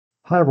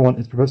Hi everyone,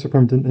 it's Professor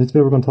Primton, and in this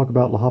video we're going to talk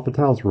about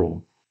L'Hopital's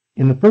rule.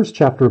 In the first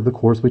chapter of the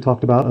course, we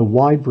talked about a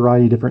wide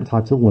variety of different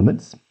types of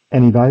limits,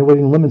 and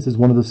evaluating limits is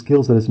one of the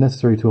skills that is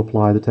necessary to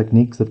apply the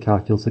techniques of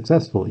calculus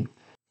successfully.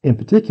 In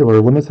particular,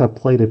 limits have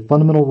played a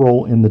fundamental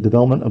role in the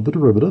development of the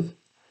derivative,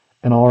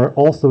 and are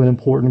also an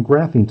important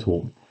graphing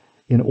tool.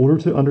 In order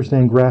to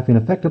understand graphing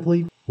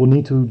effectively, we'll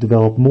need to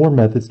develop more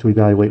methods to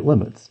evaluate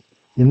limits.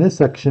 In this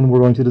section, we're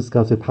going to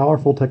discuss a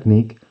powerful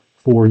technique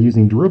for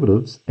using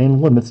derivatives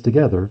and limits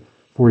together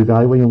for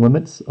evaluating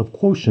limits of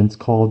quotients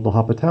called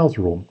L'Hopital's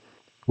rule,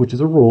 which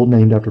is a rule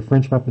named after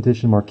French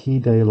mathematician Marquis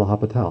de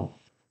L'Hopital.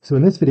 So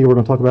in this video, we're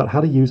going to talk about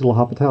how to use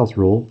L'Hopital's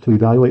rule to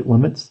evaluate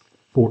limits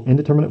for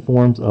indeterminate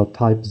forms of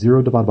type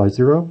 0 divided by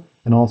 0,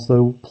 and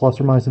also plus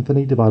or minus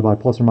infinity divided by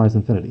plus or minus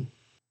infinity.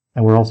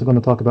 And we're also going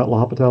to talk about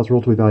L'Hopital's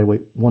rule to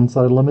evaluate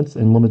one-sided limits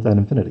and limits at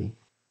infinity.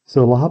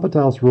 So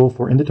L'Hopital's rule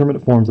for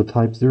indeterminate forms of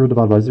type 0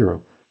 divided by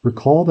 0.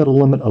 Recall that a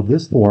limit of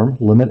this form,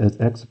 limit as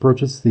x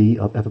approaches c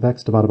of f of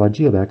x divided by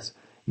g of x,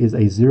 is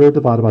a 0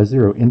 divided by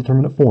 0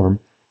 indeterminate form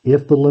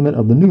if the limit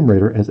of the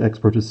numerator as x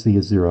approaches c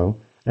is 0,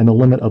 and the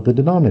limit of the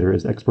denominator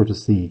as x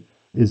approaches c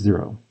is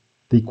 0.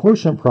 The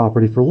quotient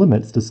property for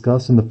limits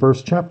discussed in the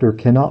first chapter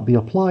cannot be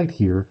applied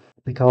here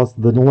because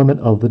the limit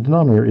of the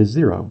denominator is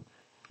 0.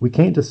 We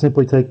can't just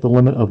simply take the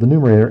limit of the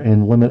numerator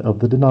and limit of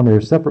the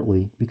denominator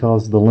separately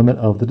because the limit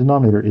of the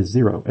denominator is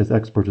 0 as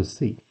x approaches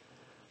c.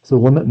 So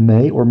the limit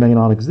may or may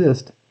not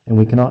exist, and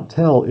we cannot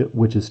tell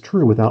which is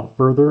true without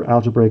further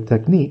algebraic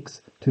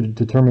techniques to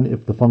determine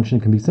if the function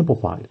can be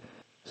simplified.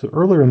 So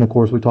earlier in the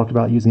course we talked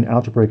about using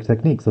algebraic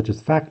techniques such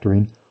as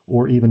factoring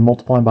or even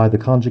multiplying by the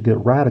conjugate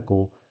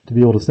radical to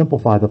be able to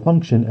simplify the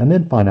function and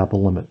then find out the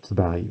limit's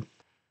value.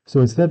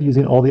 So instead of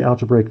using all the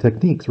algebraic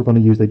techniques, we're going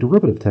to use a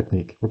derivative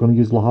technique. We're going to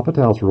use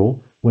L'Hopital's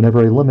rule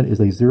whenever a limit is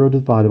a 0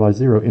 divided by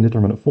 0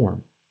 indeterminate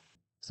form.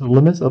 So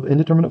limits of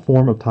indeterminate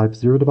form of type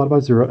 0 divided by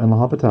 0 and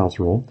L'Hopital's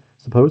rule.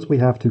 Suppose we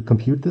have to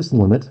compute this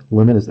limit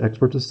is x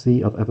approaches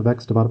c of f of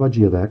x divided by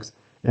g of x,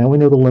 and we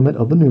know the limit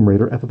of the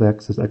numerator f of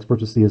x as x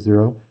approaches c is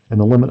 0, and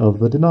the limit of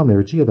the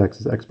denominator g of x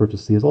as x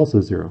approaches c is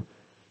also 0.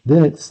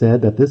 Then it's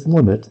said that this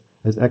limit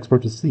as x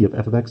approaches c of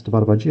f of x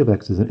divided by g of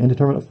x is an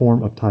indeterminate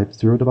form of type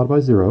 0 divided by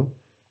 0,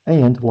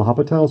 and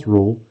L'Hopital's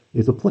rule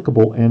is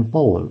applicable and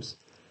follows.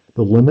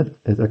 The limit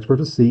as x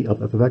approaches c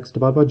of f of x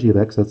divided by g of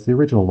x, that's the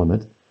original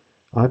limit.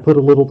 I put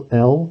a little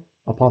L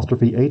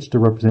apostrophe H to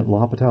represent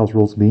L'Hopital's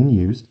rules being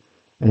used,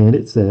 and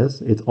it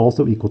says it's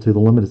also equal to the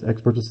limit as x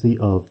approaches c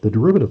of the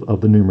derivative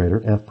of the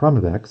numerator f prime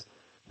of x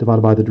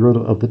divided by the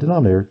derivative of the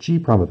denominator g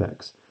prime of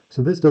x.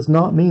 So this does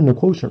not mean the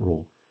quotient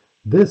rule.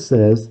 This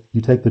says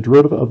you take the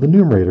derivative of the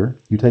numerator,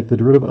 you take the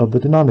derivative of the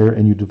denominator,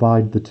 and you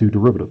divide the two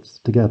derivatives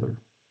together.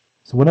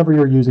 So whenever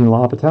you're using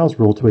L'Hopital's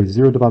rule to a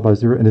 0 divided by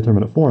 0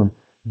 indeterminate form,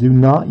 do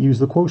not use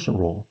the quotient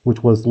rule,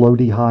 which was low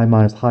d high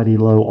minus high d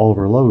low all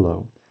over low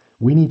low.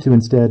 We need to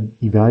instead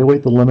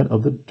evaluate the limit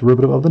of the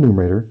derivative of the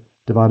numerator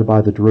divided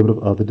by the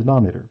derivative of the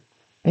denominator.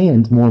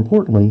 And more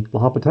importantly,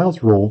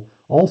 L'Hopital's rule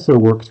also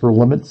works for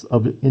limits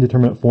of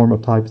indeterminate form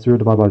of type 0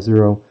 divided by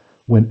 0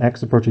 when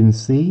x approaching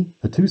c,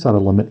 a two-sided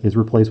limit, is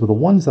replaced with a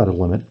one-sided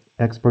limit,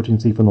 x approaching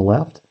c from the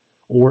left,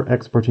 or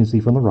x approaching c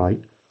from the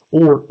right,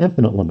 or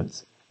infinite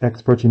limits,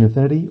 x approaching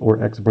infinity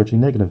or x approaching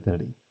negative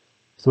infinity.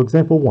 So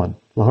example 1,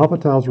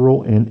 L'Hopital's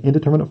rule in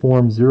indeterminate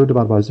form 0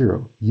 divided by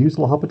 0. Use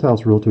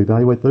L'Hopital's rule to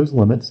evaluate those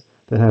limits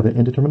that have an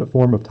indeterminate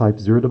form of type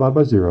 0 divided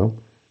by 0.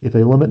 If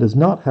a limit does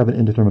not have an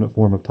indeterminate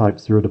form of type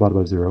 0 divided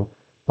by 0,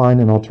 find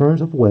an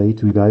alternative way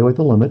to evaluate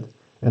the limit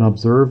and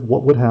observe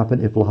what would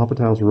happen if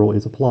L'Hopital's rule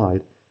is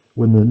applied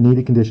when the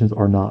needed conditions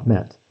are not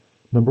met.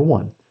 Number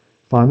 1,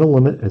 find the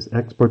limit as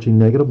x approaching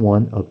negative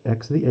 1 of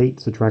x to the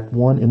 8 subtract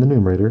 1 in the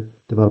numerator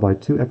divided by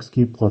 2x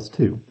cubed plus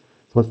 2.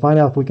 So let's find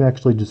out if we can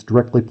actually just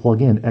directly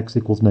plug in x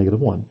equals negative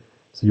 1.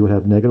 So you would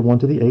have negative 1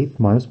 to the 8th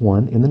minus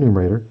 1 in the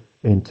numerator,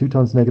 and 2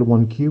 times negative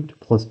 1 cubed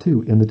plus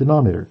 2 in the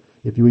denominator.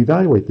 If you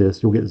evaluate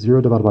this, you'll get 0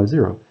 divided by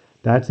 0.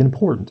 That's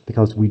important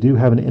because we do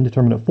have an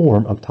indeterminate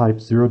form of type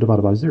 0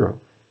 divided by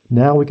 0.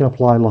 Now we can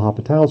apply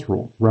L'Hopital's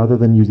rule rather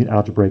than using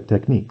algebraic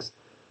techniques.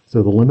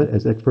 So the limit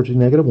as x approaching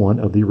negative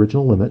 1 of the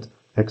original limit,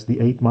 x to the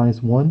 8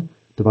 minus 1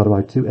 divided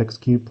by 2x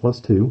cubed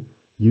plus 2,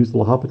 use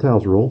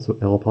L'Hopital's rule, so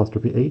L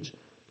apostrophe H,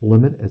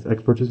 limit as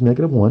x approaches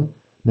negative 1.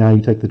 Now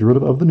you take the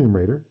derivative of the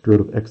numerator,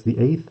 derivative of x to the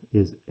 8th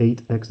is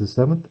 8x to the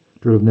 7th,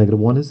 derivative of negative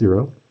 1 is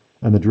 0,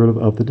 and the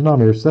derivative of the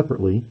denominator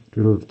separately,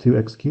 derivative of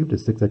 2x cubed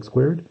is 6x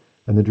squared,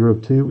 and the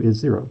derivative of 2 is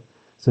 0.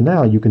 So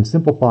now you can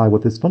simplify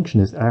what this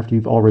function is after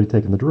you've already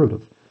taken the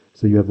derivative.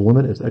 So you have the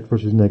limit as x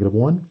approaches negative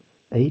 1,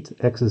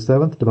 8x to the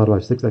 7th divided by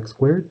 6x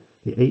squared.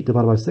 The 8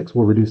 divided by 6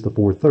 will reduce to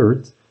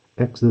 4/3.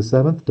 X to the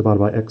 7th divided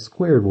by x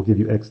squared will give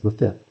you x to the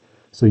 5th.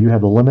 So you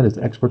have the limit as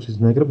x approaches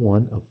negative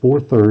 1 of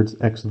 4/3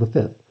 x to the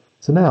 5th.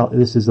 So now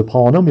this is a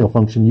polynomial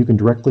function. You can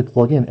directly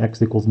plug in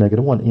x equals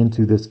negative 1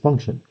 into this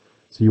function.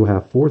 So you'll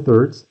have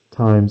 4/3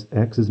 times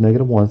x is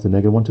negative 1, so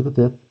negative 1 to the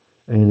 5th.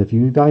 And if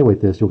you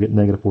evaluate this, you'll get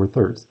negative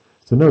 4/3.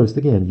 So notice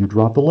again, you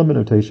drop the limit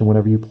notation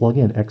whenever you plug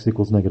in x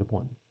equals negative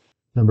 1.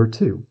 Number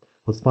 2,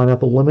 Let's find out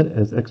the limit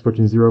as x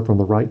approaching 0 from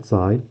the right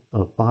side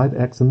of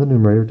 5x in the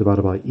numerator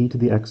divided by e to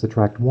the x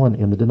subtract 1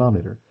 in the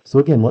denominator. So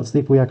again, let's see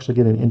if we actually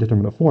get an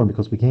indeterminate form,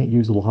 because we can't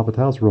use the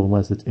L'Hopital's rule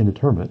unless it's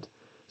indeterminate.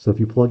 So if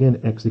you plug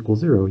in x equals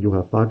 0, you'll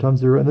have 5 times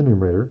 0 in the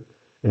numerator,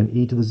 and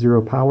e to the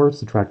 0 power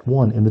subtract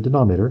 1 in the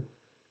denominator.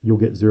 You'll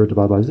get 0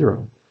 divided by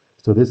 0.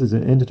 So this is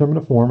an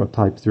indeterminate form of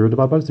type 0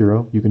 divided by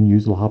 0. You can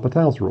use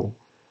L'Hopital's rule.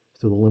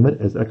 So the limit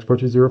as x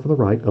approaches 0 from the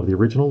right of the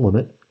original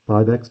limit,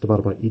 5x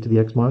divided by e to the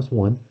x minus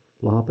 1,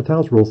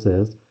 L'Hopital's rule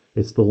says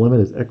it's the limit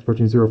as x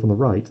approaching 0 from the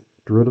right,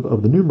 derivative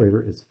of the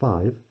numerator is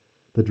 5,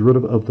 the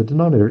derivative of the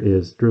denominator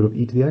is derivative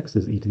of e to the x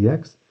is e to the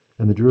x,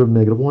 and the derivative of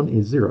negative 1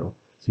 is 0.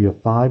 So you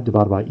have 5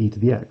 divided by e to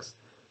the x.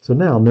 So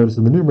now notice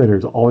that the numerator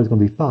is always going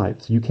to be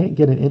 5, so you can't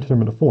get an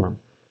indeterminate form.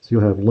 So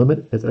you'll have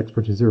limit as x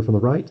approaching 0 from the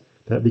right,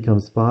 that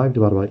becomes 5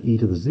 divided by e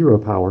to the 0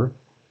 power.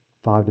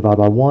 5 divided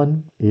by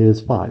 1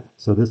 is 5,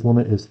 so this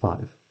limit is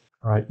 5.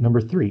 All right,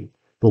 number 3.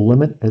 The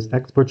limit as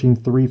x approaching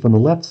 3 from the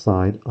left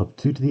side of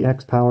 2 to the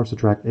x power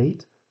subtract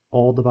 8,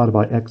 all divided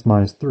by x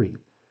minus 3.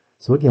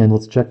 So again,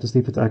 let's check to see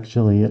if it's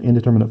actually an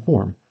indeterminate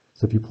form.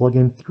 So if you plug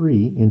in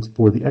 3 in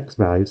for the x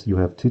values, you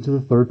have 2 to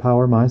the third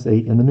power minus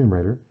 8 in the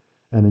numerator,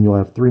 and then you'll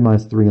have 3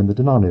 minus 3 in the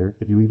denominator.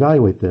 If you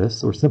evaluate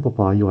this, or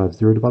simplify, you'll have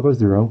 0 divided by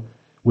 0,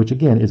 which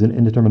again is an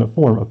indeterminate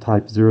form of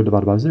type 0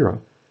 divided by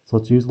 0. So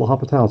let's use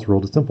L'Hopital's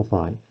rule to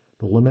simplify.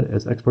 The limit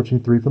as x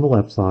approaching 3 from the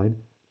left side,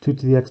 2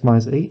 to the x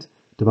minus 8,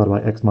 divided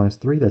by x minus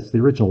 3, that's the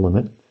original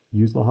limit.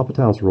 Use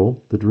L'Hopital's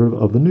rule. The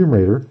derivative of the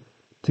numerator,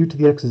 2 to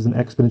the x is an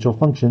exponential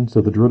function,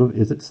 so the derivative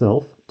is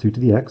itself, 2 to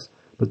the x,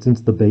 but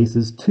since the base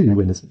is 2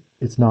 and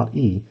it's not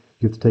e,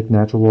 you have to take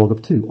natural log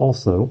of 2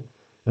 also,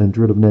 and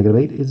derivative of negative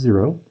 8 is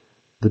 0.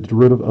 The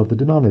derivative of the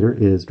denominator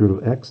is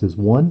derivative of x is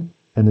 1,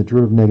 and the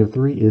derivative of negative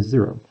 3 is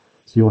 0.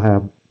 So you'll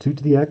have 2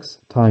 to the x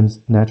times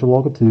natural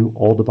log of 2,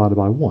 all divided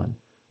by 1,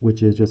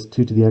 which is just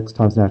 2 to the x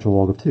times natural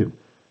log of 2.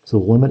 So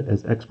the limit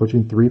as x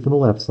approaching 3 from the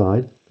left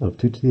side of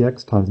 2 to the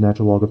x times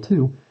natural log of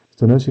 2.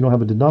 So notice you don't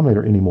have a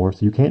denominator anymore,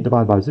 so you can't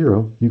divide by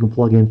 0. You can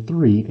plug in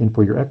 3 in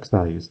for your x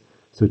values.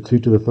 So 2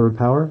 to the third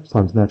power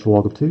times natural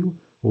log of 2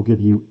 will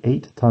give you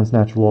 8 times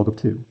natural log of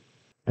 2.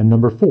 And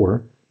number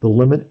 4, the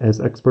limit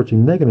as x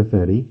approaching negative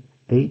infinity,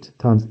 8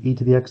 times e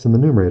to the x in the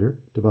numerator,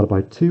 divided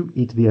by 2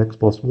 e to the x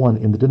plus 1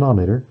 in the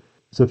denominator.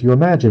 So if you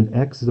imagine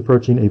x is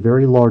approaching a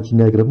very large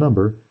negative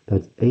number,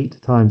 that's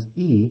 8 times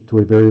e to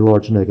a very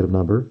large negative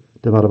number,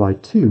 divided by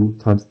 2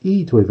 times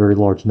e to a very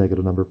large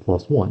negative number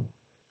plus 1.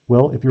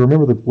 Well, if you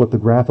remember what the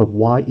graph of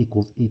y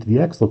equals e to the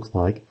x looks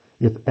like,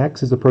 if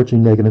x is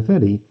approaching negative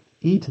infinity,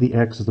 e to the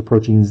x is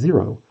approaching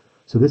 0.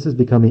 So this is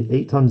becoming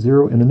 8 times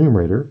 0 in the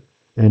numerator,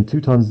 and 2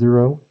 times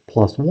 0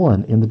 plus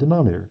 1 in the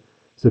denominator.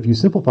 So if you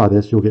simplify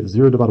this, you'll get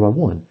 0 divided by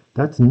 1.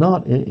 That's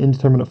not an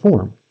indeterminate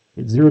form.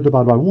 0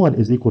 divided by 1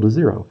 is equal to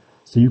 0.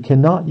 So you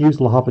cannot use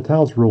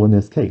L'Hopital's rule in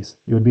this case.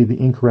 It would be the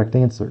incorrect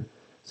answer.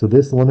 So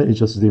this limit is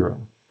just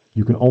 0.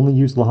 You can only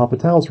use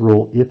L'Hopital's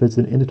rule if it's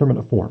an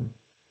indeterminate form.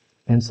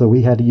 And so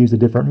we had to use a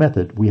different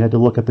method. We had to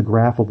look at the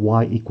graph of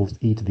y equals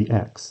e to the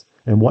x,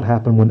 and what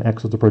happened when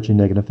x was approaching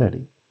negative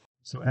infinity.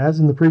 So as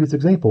in the previous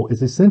example,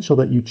 it's essential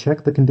that you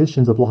check the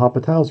conditions of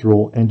L'Hopital's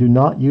rule and do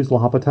not use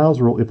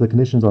L'Hopital's rule if the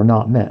conditions are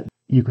not met.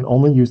 You can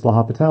only use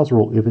L'Hopital's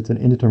rule if it's an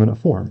indeterminate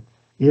form.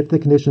 If the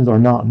conditions are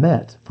not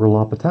met for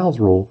L'Hopital's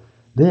rule,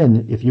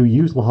 then if you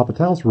use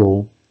L'Hopital's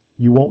rule,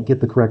 you won't get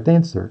the correct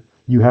answer.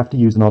 You have to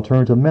use an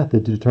alternative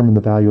method to determine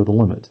the value of the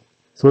limit.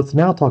 So let's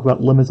now talk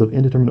about limits of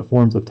indeterminate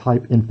forms of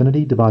type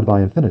infinity divided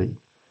by infinity.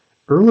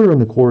 Earlier in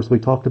the course, we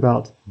talked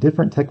about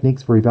different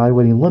techniques for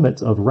evaluating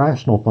limits of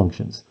rational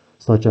functions,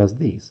 such as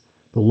these.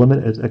 The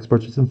limit as x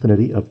approaches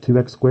infinity of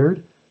 2x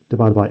squared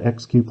divided by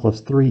x cubed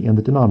plus 3 in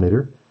the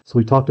denominator. So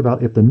we talked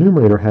about if the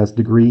numerator has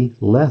degree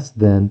less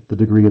than the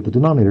degree of the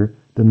denominator,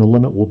 then the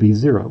limit will be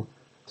 0.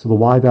 So the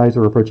y values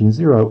are approaching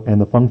 0 and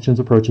the function's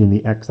approaching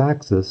the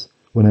x-axis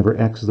whenever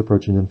x is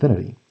approaching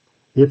infinity.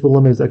 If the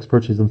limit is x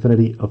approaches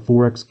infinity of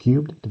 4x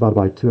cubed divided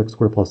by 2x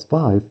squared plus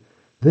 5,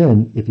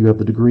 then if you have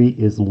the degree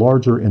is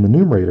larger in the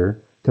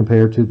numerator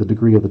compared to the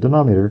degree of the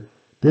denominator,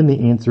 then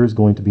the answer is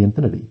going to be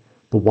infinity.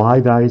 The y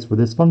values for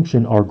this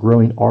function are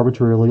growing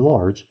arbitrarily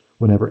large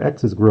whenever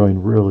x is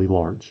growing really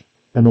large.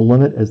 And the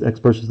limit as x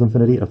approaches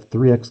infinity of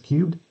 3x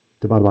cubed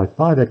divided by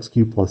 5x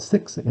cubed plus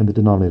 6 in the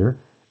denominator,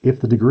 if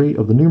the degree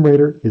of the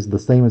numerator is the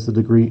same as the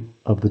degree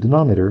of the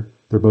denominator,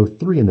 they're both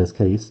 3 in this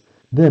case,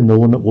 then the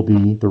limit will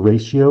be the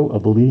ratio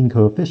of the leading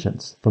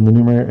coefficients from the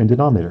numerator and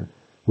denominator,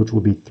 which will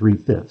be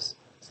 3/5.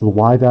 So the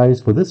y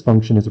values for this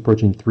function is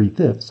approaching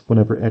 3/5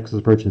 whenever x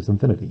approaches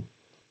infinity.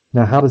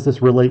 Now how does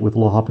this relate with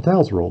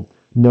L'Hopital's rule?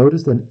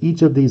 Notice that in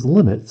each of these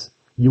limits,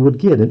 you would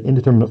get an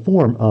indeterminate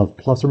form of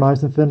plus or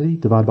minus infinity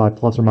divided by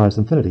plus or minus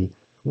infinity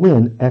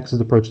when x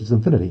approaches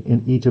infinity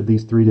in each of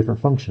these 3 different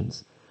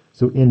functions.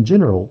 So in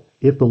general,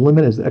 if the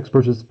limit as x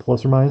approaches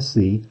plus or minus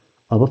c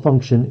of a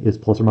function is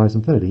plus or minus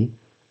infinity,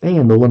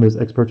 and the limit as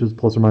x approaches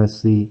plus or minus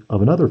c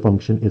of another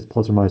function is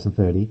plus or minus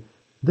infinity,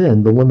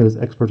 then the limit as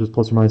x approaches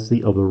plus or minus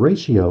c of the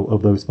ratio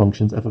of those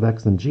functions f of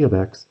x and g of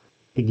x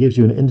it gives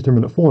you an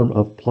indeterminate form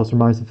of plus or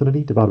minus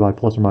infinity divided by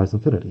plus or minus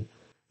infinity.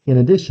 In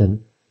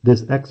addition,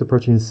 this x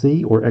approaching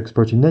c or x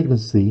approaching negative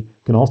c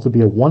can also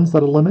be a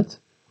one-sided limit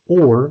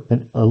or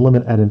a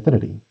limit at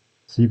infinity.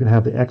 So you can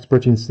have the x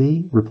approaching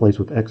c replaced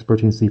with x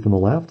approaching c from the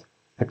left,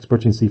 x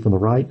approaching c from the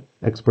right,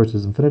 x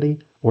approaches infinity,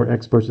 or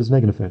x approaches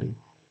negative infinity.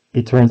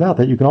 It turns out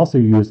that you can also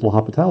use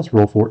L'Hopital's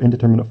rule for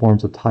indeterminate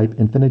forms of type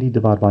infinity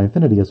divided by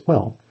infinity as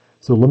well.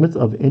 So limits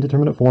of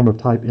indeterminate form of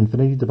type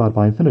infinity divided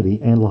by infinity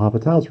and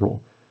L'Hopital's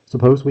rule.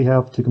 Suppose we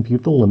have to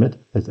compute the limit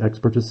as x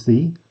approaches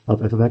c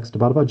of f of x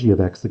divided by g of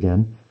x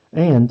again,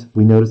 and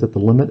we notice that the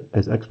limit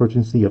as x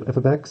approaching c of f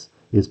of x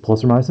is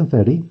plus or minus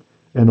infinity,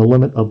 and the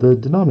limit of the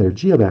denominator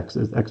g of x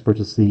as x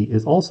approaches c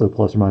is also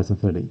plus or minus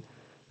infinity.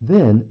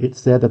 Then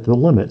it's said that the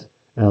limit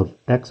of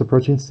x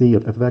approaching c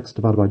of f of x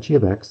divided by g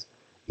of x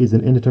is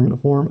an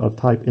indeterminate form of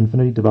type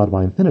infinity divided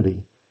by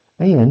infinity,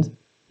 and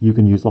you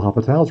can use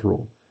L'Hopital's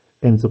rule,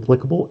 and it's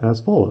applicable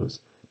as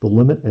follows. The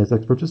limit as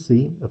x approaches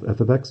c of f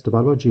of x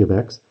divided by g of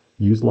x,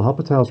 use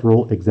L'Hopital's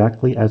rule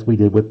exactly as we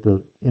did with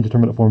the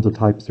indeterminate forms of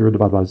type 0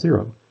 divided by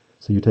 0.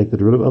 So you take the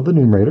derivative of the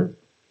numerator,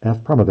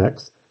 f prime of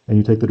x, and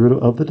you take the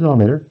derivative of the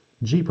denominator,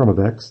 g prime of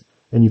x,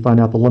 and you find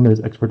out the limit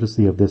as x approaches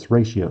c of this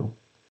ratio.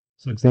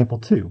 So example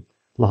 2,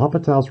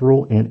 L'Hopital's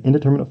rule and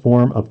indeterminate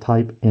form of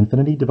type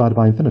infinity divided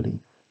by infinity.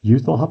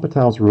 Use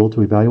L'Hopital's rule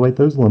to evaluate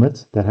those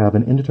limits that have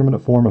an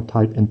indeterminate form of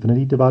type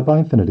infinity divided by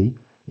infinity.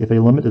 If a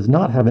limit does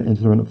not have an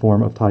indeterminate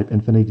form of type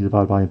infinity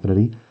divided by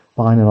infinity,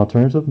 find an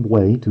alternative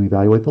way to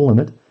evaluate the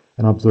limit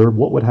and observe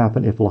what would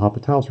happen if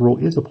L'Hopital's rule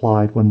is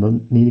applied when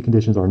the needed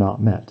conditions are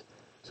not met.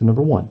 So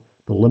number 1,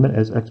 the limit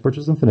as x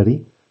approaches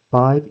infinity,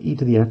 5e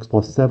to the x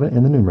plus 7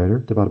 in the numerator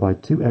divided by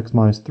 2x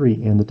minus 3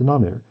 in the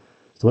denominator.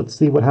 So let's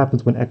see what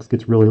happens when x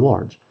gets really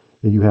large.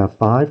 If you have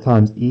 5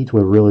 times e to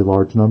a really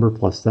large number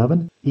plus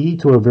 7, e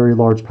to a very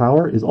large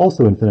power is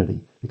also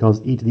infinity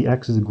because e to the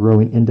x is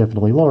growing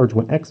indefinitely large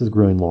when x is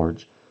growing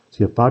large. So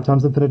you have 5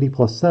 times infinity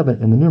plus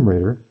 7 in the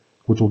numerator,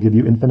 which will give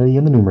you infinity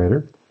in the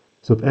numerator.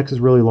 So if x is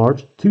really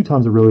large, 2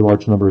 times a really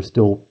large number is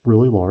still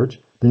really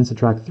large. Then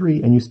subtract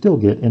 3 and you still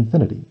get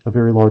infinity, a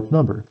very large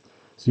number.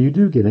 So you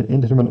do get an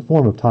indeterminate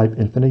form of type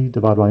infinity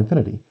divided by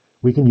infinity.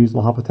 We can use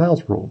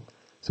L'Hopital's rule.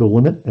 So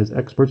limit as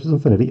x approaches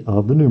infinity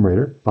of the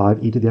numerator,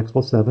 5e to the x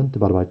plus 7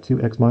 divided by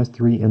 2x minus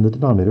 3 in the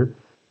denominator.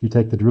 You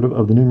take the derivative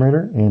of the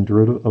numerator and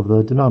derivative of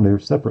the denominator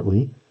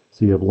separately.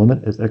 So you have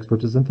limit as x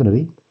approaches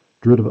infinity.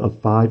 Derivative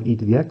of 5e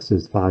to the x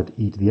is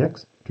 5e to the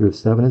x. Derivative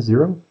of 7 is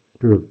 0.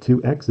 Derivative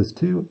of 2x is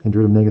 2. And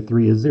derivative of negative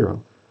 3 is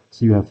 0.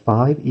 So you have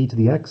 5e to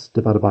the x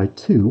divided by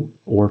 2,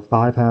 or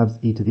 5 halves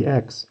e to the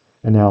x.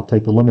 And now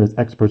take the limit as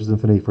x approaches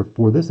infinity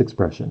for this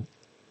expression.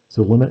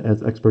 So limit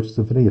as x approaches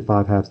infinity of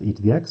 5 halves e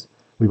to the x.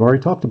 We've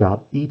already talked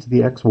about e to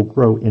the x will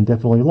grow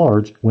indefinitely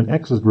large when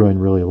x is growing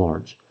really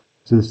large.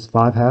 So this is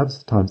 5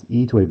 halves times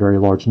e to a very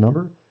large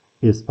number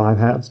is 5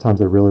 halves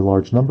times a really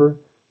large number,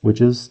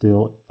 which is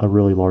still a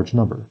really large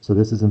number. So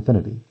this is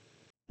infinity.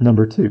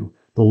 Number 2,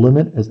 the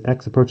limit as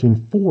x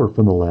approaching 4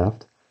 from the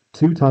left,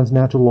 2 times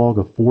natural log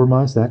of 4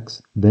 minus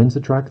x, then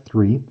subtract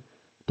 3,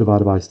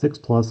 divided by 6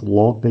 plus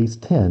log base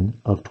 10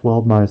 of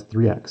 12 minus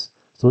 3x.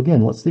 So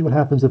again, let's see what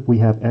happens if we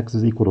have x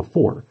is equal to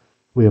 4.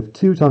 We have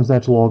 2 times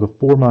natural log of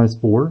 4 minus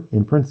 4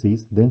 in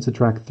parentheses, then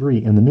subtract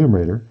 3 in the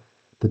numerator.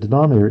 The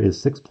denominator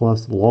is 6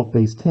 plus log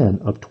base 10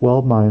 of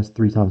 12 minus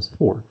 3 times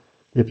 4.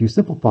 If you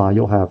simplify,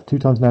 you'll have 2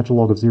 times natural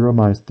log of 0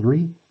 minus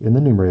 3 in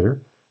the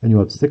numerator, and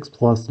you'll have 6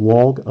 plus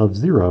log of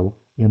 0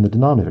 in the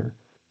denominator.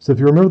 So if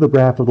you remember the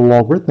graph of the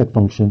logarithmic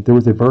function, there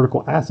was a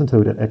vertical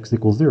asymptote at x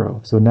equals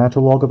 0. So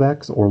natural log of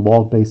x, or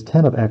log base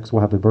 10 of x,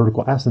 will have a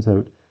vertical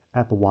asymptote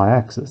at the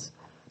y-axis.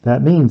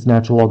 That means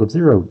natural log of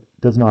 0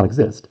 does not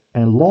exist,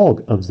 and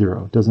log of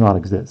 0 does not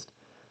exist.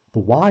 The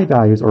y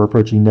values are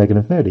approaching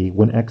negative infinity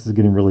when x is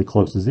getting really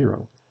close to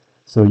 0.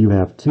 So you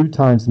have 2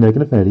 times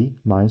negative infinity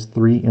minus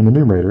 3 in the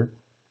numerator,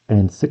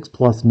 and 6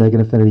 plus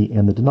negative infinity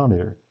in the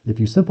denominator. If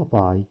you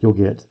simplify, you'll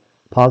get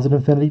positive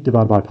infinity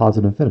divided by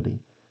positive infinity.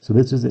 So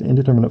this is an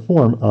indeterminate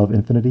form of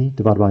infinity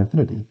divided by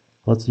infinity.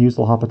 Let's use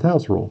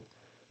L'Hopital's rule.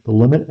 The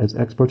limit as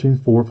x approaching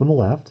 4 from the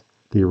left,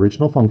 the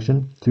original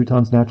function, 2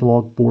 times natural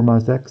log 4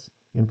 minus x,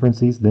 in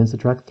parentheses, then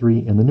subtract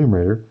 3 in the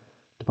numerator,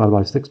 divided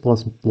by 6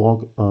 plus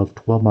log of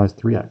 12 minus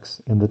 3x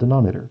in the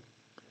denominator.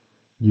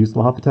 Use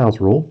L'Hopital's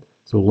rule.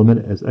 So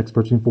limit as x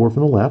approaching 4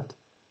 from the left.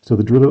 So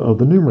the derivative of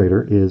the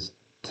numerator is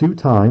 2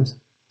 times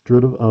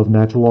derivative of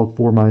natural log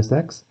 4 minus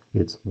x.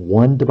 It's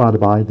 1 divided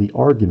by the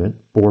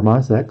argument 4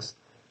 minus x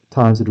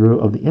times the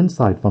derivative of the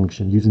inside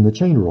function using the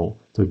chain rule.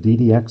 So d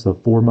dx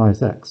of 4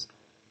 minus x.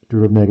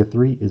 Derivative of negative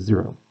 3 is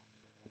 0.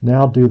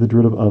 Now do the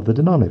derivative of the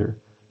denominator.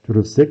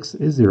 Derivative of 6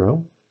 is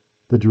 0.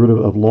 The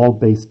derivative of log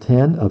base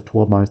 10 of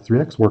 12 minus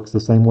 3x works the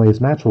same way as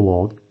natural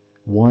log.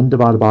 1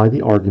 divided by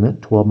the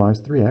argument, 12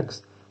 minus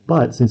 3x.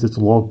 But since it's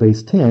log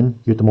base 10,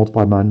 you have to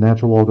multiply by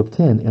natural log of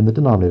 10 in the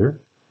denominator.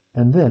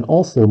 And then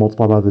also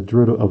multiply by the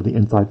derivative of the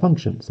inside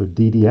function. So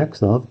d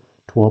dx of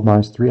 12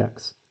 minus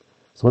 3x.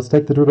 So let's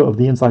take the derivative of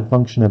the inside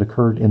function that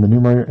occurred in the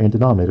numerator and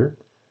denominator.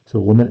 So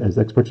limit as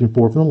x approaching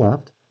 4 from the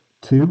left.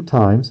 2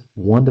 times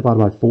 1 divided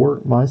by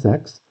 4 minus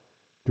x.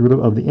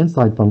 Derivative of the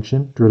inside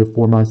function, derivative of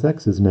 4 minus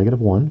x is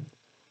negative 1.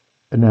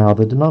 And now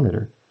the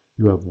denominator.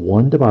 You have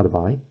 1 divided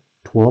by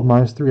 12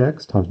 minus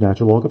 3x times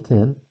natural log of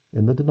 10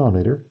 in the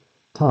denominator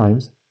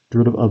times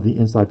derivative of the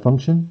inside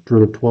function,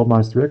 derivative of 12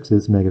 minus 3x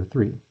is negative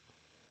 3.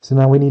 So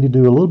now we need to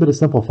do a little bit of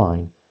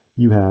simplifying.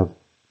 You have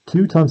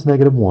 2 times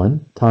negative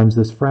 1 times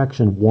this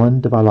fraction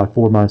 1 divided by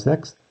 4 minus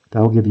x.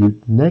 That will give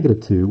you negative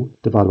 2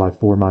 divided by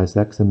 4 minus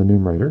x in the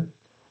numerator.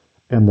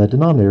 And the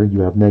denominator, you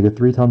have negative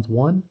 3 times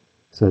 1,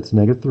 so it's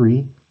negative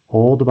 3,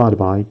 all divided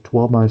by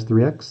 12 minus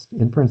 3x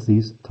in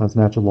parentheses times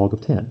natural log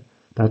of 10.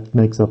 That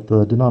makes up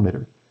the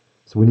denominator.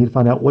 So we need to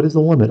find out what is the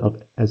limit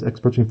of as x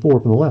approaching 4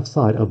 from the left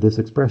side of this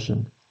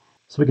expression.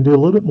 So we can do a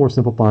little bit more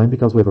simplifying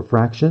because we have a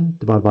fraction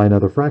divided by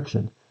another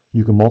fraction.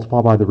 You can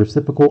multiply by the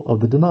reciprocal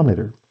of the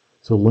denominator.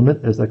 So limit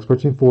as x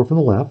approaching 4 from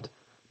the left.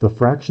 The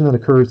fraction that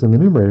occurs in the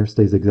numerator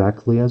stays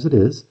exactly as it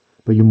is,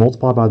 but you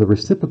multiply by the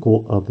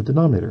reciprocal of the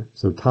denominator.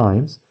 So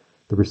times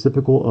the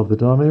reciprocal of the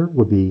denominator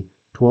would be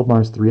 12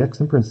 minus 3x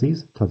in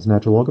parentheses times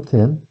natural log of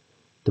 10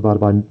 divided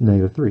by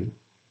negative 3.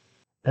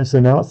 And so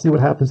now let's see what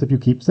happens if you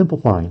keep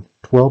simplifying.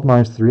 12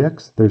 minus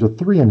 3x, there's a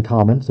 3 in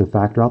common, so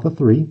factor out the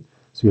 3.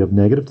 So you have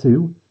negative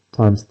 2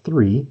 times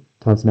 3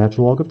 times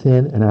natural log of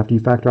 10, and after you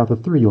factor out the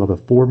 3, you'll have a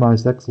 4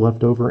 minus x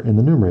left over in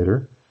the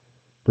numerator.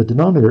 The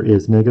denominator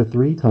is negative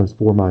 3 times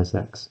 4 minus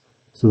x.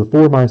 So the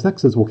 4 minus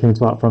x's will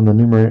cancel out from the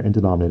numerator and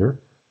denominator.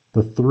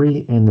 The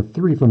 3 and the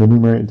 3 from the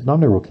numerator and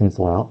denominator will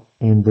cancel out,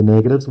 and the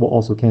negatives will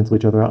also cancel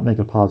each other out and make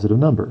a positive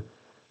number.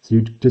 So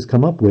you just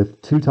come up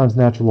with 2 times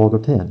natural log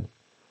of 10.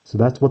 So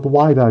that's what the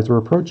y values are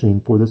approaching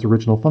for this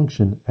original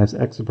function as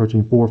x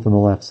approaching 4 from the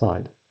left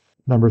side.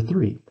 Number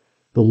 3,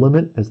 the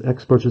limit as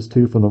x approaches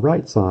 2 from the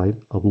right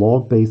side of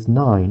log base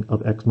 9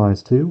 of x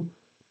minus 2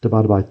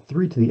 divided by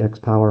 3 to the x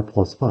power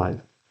plus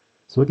 5.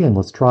 So again,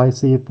 let's try to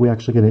see if we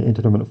actually get an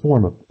indeterminate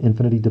form of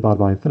infinity divided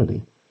by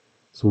infinity.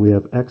 So we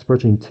have x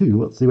approaching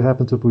 2. Let's see what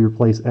happens if we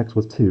replace x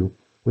with 2.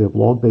 We have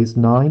log base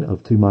 9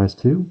 of 2 minus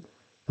 2,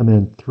 and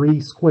then 3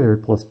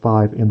 squared plus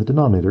 5 in the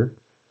denominator.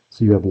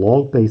 So you have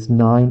log base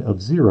 9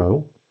 of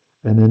 0,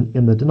 and then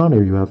in the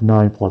denominator you have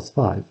 9 plus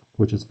 5,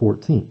 which is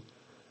 14.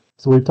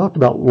 So we've talked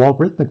about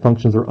logarithmic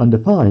functions are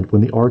undefined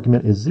when the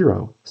argument is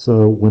 0.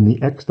 So when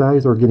the x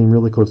values are getting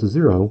really close to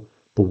 0,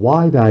 the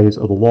y values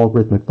of the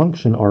logarithmic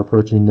function are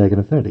approaching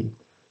negative infinity.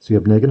 So you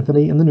have negative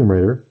infinity in the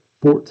numerator,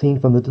 14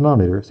 from the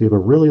denominator. So you have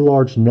a really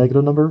large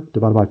negative number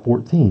divided by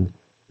 14.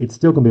 It's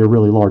still going to be a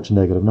really large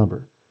negative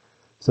number.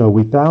 So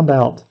we found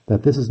out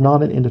that this is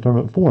not an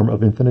indeterminate form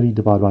of infinity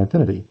divided by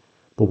infinity.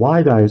 The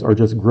y values are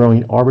just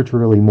growing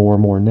arbitrarily more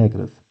and more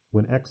negative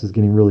when x is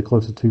getting really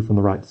close to 2 from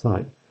the right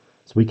side.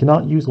 So we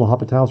cannot use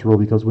L'Hopital's rule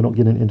because we don't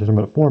get an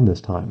indeterminate form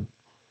this time.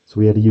 So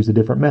we had to use a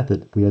different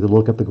method. We had to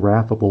look at the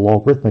graph of the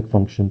logarithmic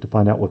function to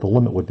find out what the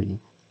limit would be.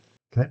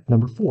 Okay,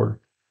 number 4.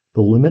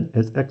 The limit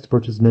as x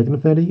approaches negative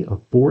infinity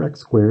of 4x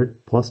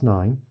squared plus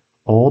 9,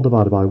 all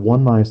divided by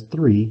 1 minus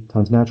 3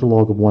 times natural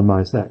log of 1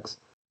 minus x.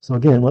 So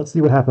again, let's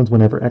see what happens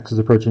whenever x is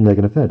approaching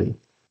negative infinity.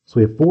 So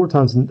we have 4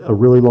 times a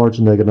really large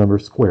negative number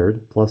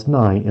squared plus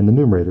 9 in the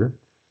numerator.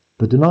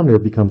 The denominator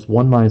becomes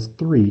 1 minus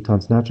 3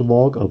 times natural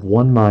log of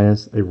 1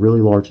 minus a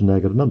really large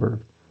negative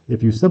number.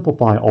 If you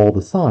simplify all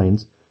the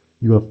signs,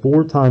 you have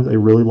 4 times a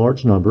really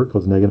large number,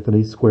 because negative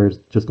infinity squared is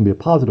just going to be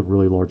a positive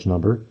really large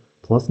number,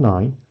 plus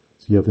 9.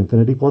 So you have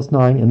infinity plus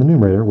 9 in the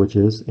numerator, which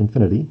is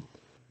infinity.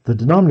 The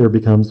denominator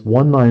becomes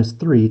 1 minus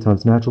 3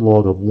 times natural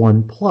log of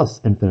 1 plus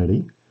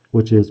infinity,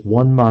 which is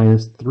 1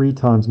 minus 3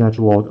 times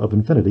natural log of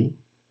infinity.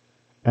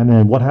 And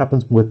then what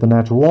happens with the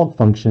natural log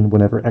function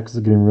whenever x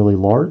is getting really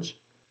large?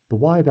 The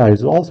y value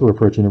is also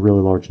approaching a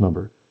really large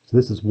number. So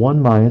this is 1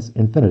 minus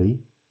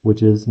infinity,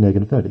 which is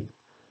negative infinity.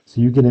 So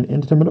you get an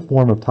indeterminate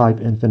form of type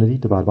infinity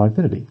divided by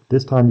infinity.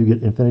 This time you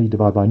get infinity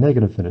divided by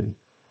negative infinity.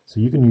 So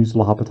you can use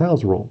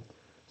L'Hopital's rule.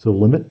 So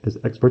limit as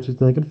x approaches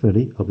negative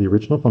infinity of the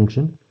original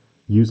function.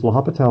 Use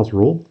L'Hopital's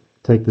rule.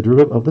 Take the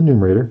derivative of the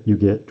numerator. You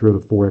get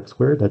derivative of 4x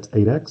squared, that's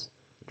 8x.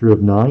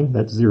 Derivative of 9,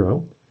 that's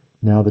 0.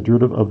 Now the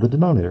derivative of the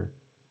denominator.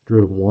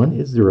 Derivative of 1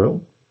 is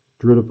 0.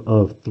 Derivative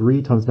of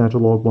 3 times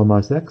natural log 1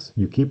 minus x.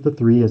 You keep the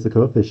 3 as the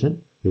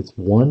coefficient. It's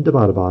 1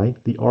 divided by,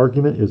 the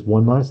argument is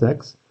 1 minus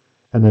x.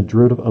 And the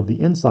derivative of the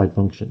inside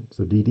function,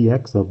 so d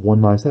dx of 1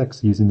 minus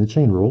x using the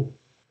chain rule.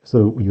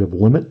 So you have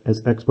limit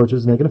as x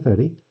approaches negative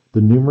infinity.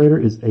 The numerator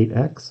is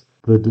 8x.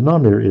 The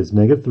denominator is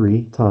negative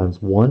 3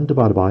 times 1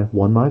 divided by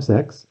 1 minus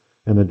x.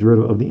 And the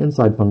derivative of the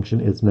inside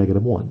function is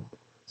negative 1.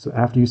 So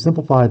after you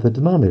simplify the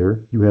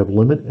denominator, you have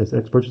limit as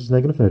x approaches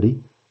negative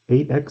infinity,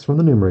 8x from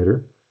the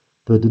numerator.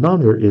 The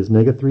denominator is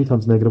negative 3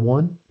 times negative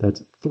 1.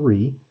 That's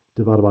 3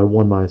 divided by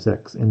 1 minus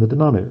x in the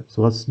denominator.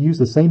 So let's use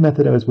the same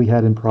method as we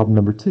had in problem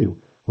number 2.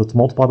 Let's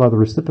multiply by the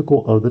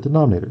reciprocal of the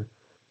denominator.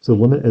 So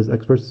limit as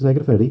x approaches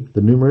negative infinity,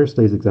 the numerator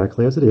stays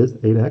exactly as it is,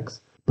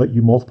 8x, but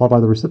you multiply by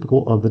the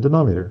reciprocal of the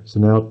denominator. So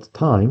now it's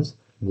times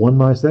 1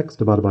 minus x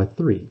divided by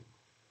 3.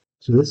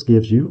 So this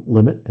gives you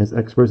limit as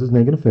x approaches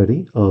negative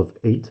infinity of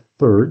 8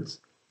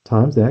 thirds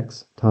times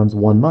x times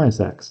 1 minus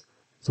x.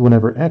 So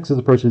whenever x is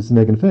approaching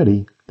negative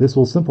infinity, this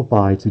will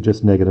simplify to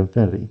just negative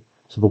infinity.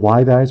 So the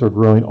y values are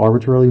growing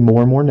arbitrarily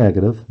more and more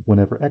negative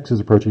whenever x is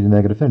approaching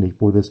negative infinity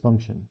for this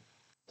function.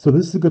 So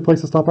this is a good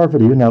place to stop our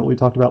video now that we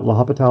talked about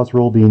L'Hopital's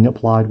rule being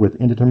applied with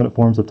indeterminate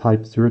forms of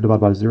type 0 divided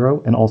by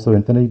 0 and also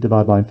infinity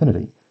divided by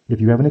infinity. If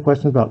you have any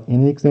questions about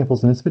any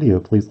examples in this video,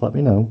 please let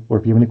me know. Or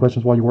if you have any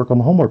questions while you work on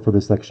the homework for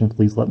this section,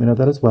 please let me know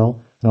that as well.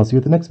 And I'll see you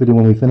at the next video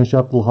when we finish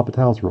up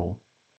L'Hopital's rule.